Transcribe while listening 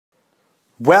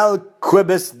Well,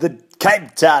 Quibus, the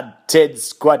Cape Town 10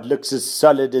 squad looks as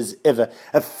solid as ever.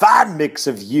 A fine mix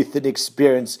of youth and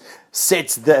experience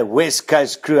sets the West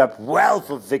Coast crew up well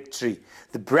for victory.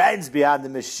 The brains behind the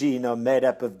machine are made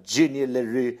up of Junior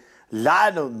LaRue,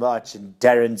 Lionel March and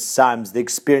Darren Symes. The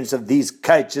experience of these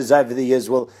coaches over the years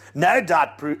will no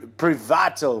doubt prove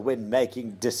vital when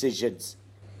making decisions.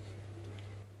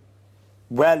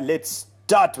 Well, let's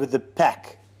start with the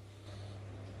pack.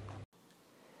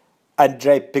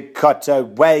 Andre Picotto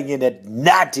weighing in at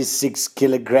 96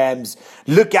 kilograms.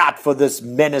 Look out for this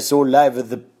menace all over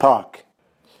the park.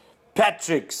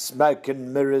 Patrick Smoke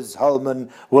and Mirrors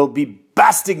Holman will be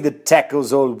busting the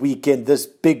tackles all weekend. This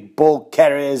big ball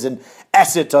carrier is an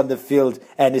asset on the field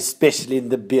and especially in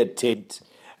the beer tent.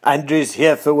 Andries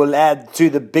Heerfer will add to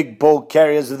the big ball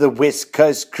carriers of the West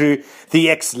Coast crew. The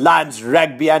ex-Lions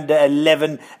rugby under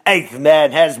 11 eighth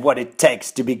man has what it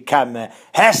takes to become a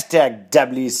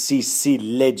 #WCC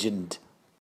legend.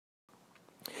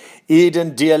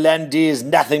 Eden Diolandi is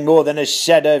nothing more than a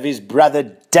shadow of his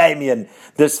brother Damien.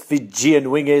 This Fijian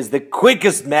winger is the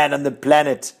quickest man on the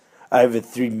planet, over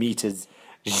 3 meters.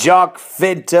 Jacques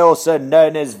Venter, also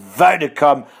known as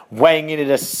Vodacom, weighing in at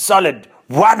a solid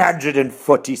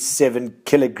 147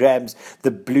 kilograms.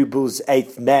 The Blue Bulls'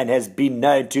 8th man has been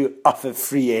known to offer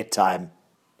free airtime.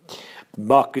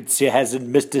 Mark Coetzee hasn't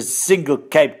missed a single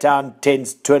Cape Town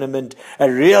 10s tournament,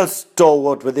 a real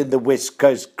stalwart within the West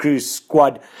Coast crew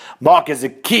squad. Mark has a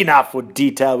keen eye for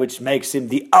detail, which makes him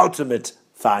the ultimate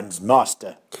finds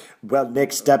master. Well,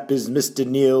 next up is Mr.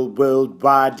 Neil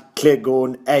Worldwide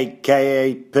Cleghorn,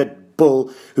 a.k.a.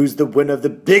 Pitbull, who's the winner of the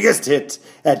biggest hit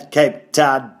at Cape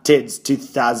Town 10s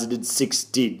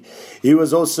 2016. He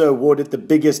was also awarded the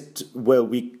biggest, well,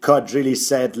 we can't really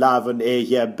say it live on air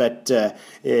here, but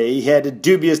he had a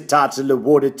dubious title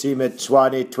awarded to him at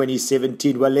Tshwane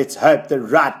 2017. Well, let's hope the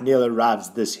right Neil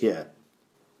arrives this year.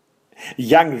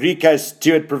 Young Rico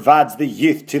Stewart provides the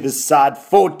youth to the side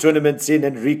 4 tournaments in,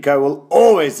 and Rico will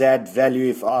always add value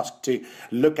if asked to.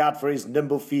 Look out for his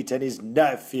nimble feet and his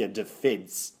no-fear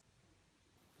defence.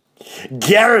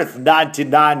 Gareth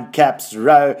 99 caps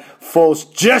row falls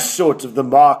just short of the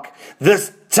mark.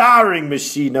 This towering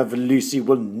machine of a Lucy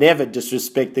will never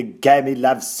disrespect the game he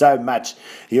loves so much.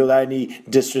 He'll only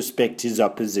disrespect his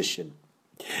opposition.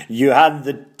 Johan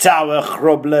the Tower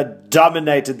Grobler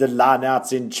dominated the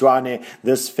lineouts in Tshwane.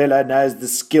 This fellow knows the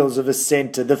skills of a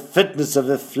centre, the fitness of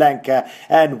a flanker,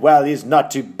 and, well, he's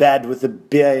not too bad with a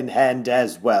beer in hand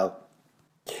as well.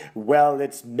 Well,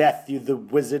 it's Matthew the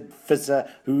Wizard Fisser,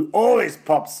 who always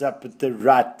pops up at the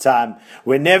right time.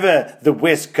 Whenever the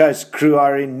West Coast crew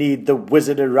are in need, the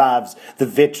Wizard arrives. The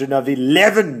veteran of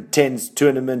 11 10s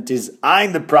tournament is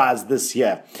eyeing the prize this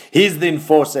year. He's the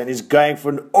enforcer and is going for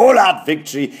an all-out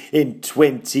victory in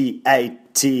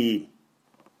 2018.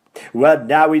 Well,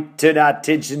 now we turn our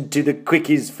attention to the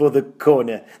quickies for the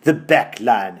corner, the back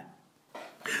line.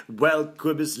 Well,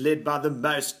 Quibus, led by the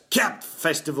most capped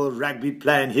festival rugby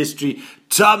player in history,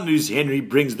 Tom Moose Henry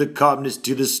brings the calmness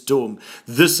to the storm.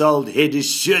 This old head is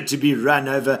sure to be run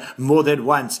over more than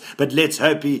once, but let's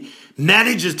hope he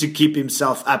manages to keep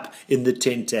himself up in the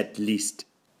tent at least.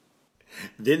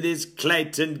 Then there's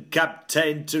Clayton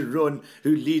Captain Tyrone,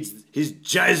 who leads his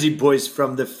Josie boys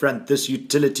from the front. This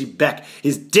utility back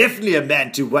is definitely a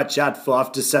man to watch out for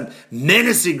after some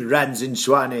menacing runs in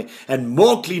Tshwane and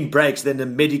more clean breaks than the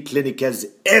Mediclinic has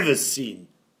ever seen.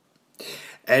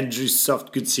 Andrew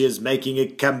Soft Coetzee is making a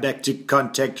comeback to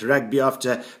contact rugby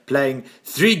after playing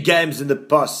 3 games in the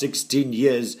past 16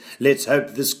 years. Let's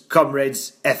hope this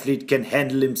comrade's athlete can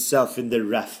handle himself in the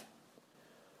rough.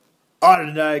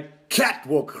 Arno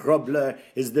Catwalk Grobler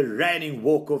is the reigning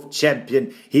walk-off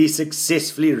champion. He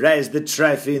successfully raised the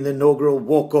trophy in the inaugural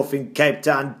walk-off in Cape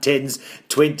Town 10s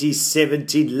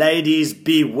 2017. Ladies,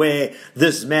 beware.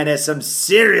 This man has some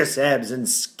serious abs and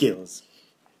skills.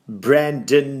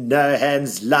 Brandon No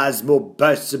Hands Lismore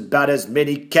boasts about as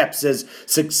many caps as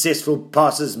successful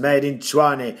passes made in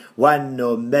Tshwane, 1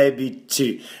 or maybe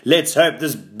 2. Let's hope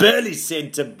this burly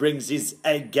centre brings his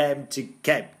A game to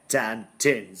Cape Town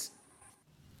 10s.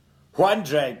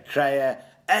 Juandre Creyer,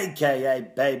 a.k.a.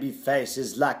 Babyface,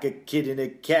 is like a kid in a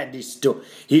candy store.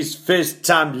 His first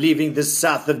time leaving the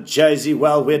south of Josie.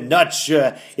 Well, we're not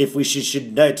sure if we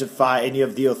should notify any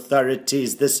of the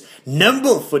authorities. This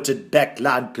nimble-footed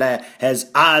backline player has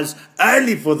eyes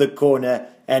only for the corner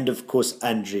and, of course,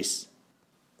 Andries.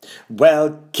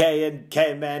 Well,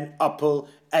 K&K-Man Oppel,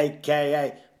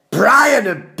 a.k.a.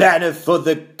 Brian Banner for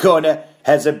the corner.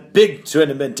 has a big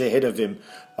tournament ahead of him.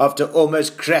 After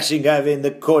almost crashing over in the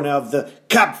corner of the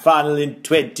Cup final in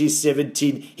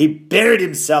 2017, he buried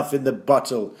himself in the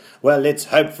bottle. Well, let's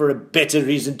hope for a better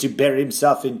reason to bury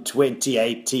himself in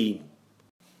 2018.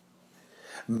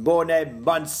 Morne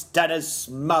Monstana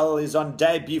Small is on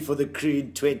debut for the crew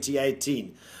in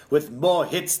 2018. With more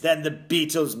hits than the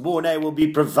Beatles, Morne will be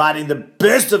providing the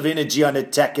burst of energy on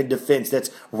attack and defence that's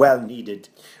well needed.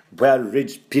 Well,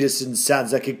 Ridge Peterson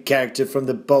sounds like a character from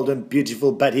The Bold and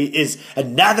Beautiful, but he is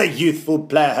another youthful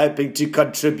player hoping to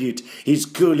contribute. He's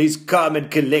cool, he's calm and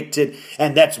collected,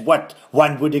 and that's what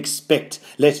one would expect.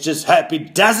 Let's just hope he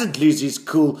doesn't lose his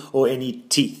cool or any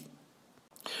teeth.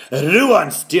 Ruan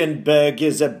Steenberg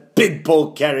is a big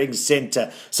ball carrying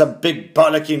centre. Some big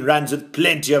bollocking runs with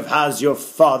plenty of how's your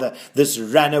father. This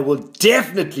runner will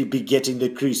definitely be getting the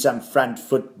crew some front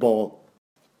football.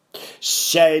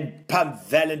 Shane Pump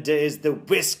Vallender is the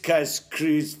West Coast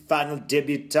crew's final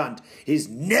debutant. He's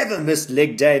never missed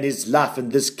leg day in his life,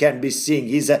 and this can be seen.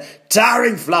 He's a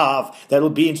towering fly-half that will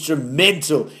be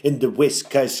instrumental in the West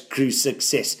Coast crew's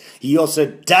success. He also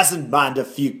doesn't mind a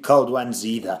few cold ones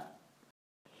either.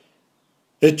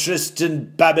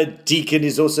 Tristan Bubba Deacon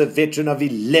is also a veteran of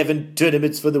 11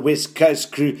 tournaments for the West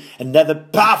Coast crew, another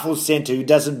powerful centre who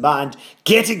doesn't mind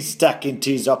getting stuck into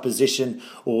his opposition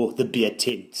or the beer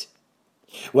tent.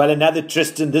 Well, another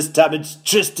Tristan, this time it's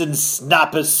Tristan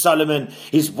Sniper Solomon.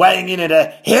 He's weighing in at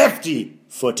a hefty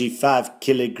 45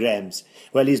 kilograms.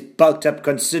 Well, he's bulked up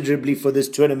considerably for this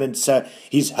tournament, so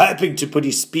he's hoping to put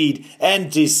his speed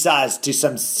and his size to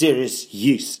some serious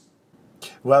use.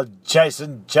 Well,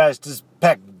 Jason Jost is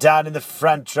packed down in the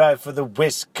front row for the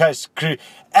West Coast crew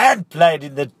and played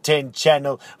in the 10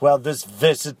 channel. Well, this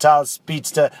versatile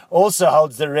speedster also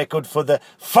holds the record for the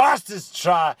fastest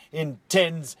try in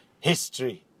 10's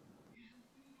history.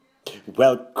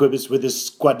 Well, Quibus, with a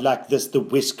squad like this, the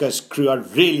West Coast crew are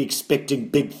really expecting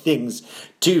big things.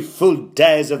 2 full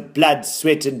days of blood,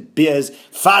 sweat and beers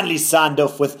finally signed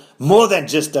off with more than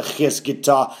just a Gees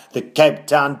guitar. The Cape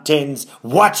Town 10s,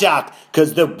 watch out,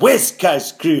 because the West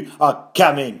Coast crew are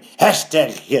coming.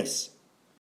 #Gees.